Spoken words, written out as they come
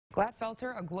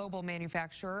Glatfelter, a global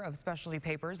manufacturer of specialty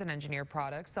papers and engineered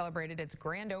products, celebrated its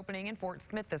grand opening in Fort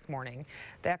Smith this morning.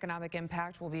 The economic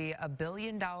impact will be $1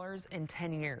 billion in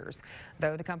 10 years.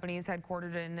 Though the company is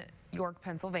headquartered in York,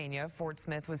 Pennsylvania, Fort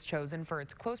Smith was chosen for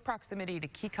its close proximity to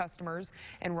key customers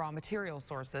and raw material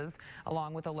sources,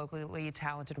 along with a locally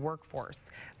talented workforce.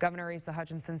 Governor Asa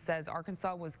Hutchinson says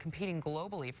Arkansas was competing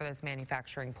globally for this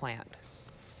manufacturing plant.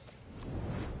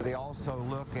 They also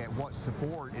look at what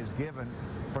support is given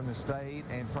from the state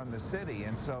and from the city,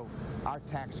 and so our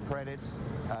tax credits,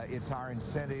 it's our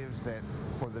incentives that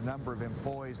for the number of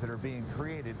employees that are being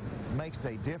created makes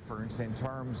a difference in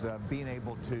terms of being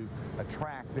able to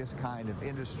attract this kind of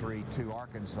industry to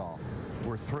Arkansas.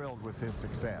 We're thrilled with this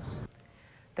success.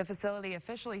 The facility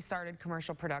officially started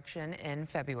commercial production in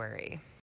February.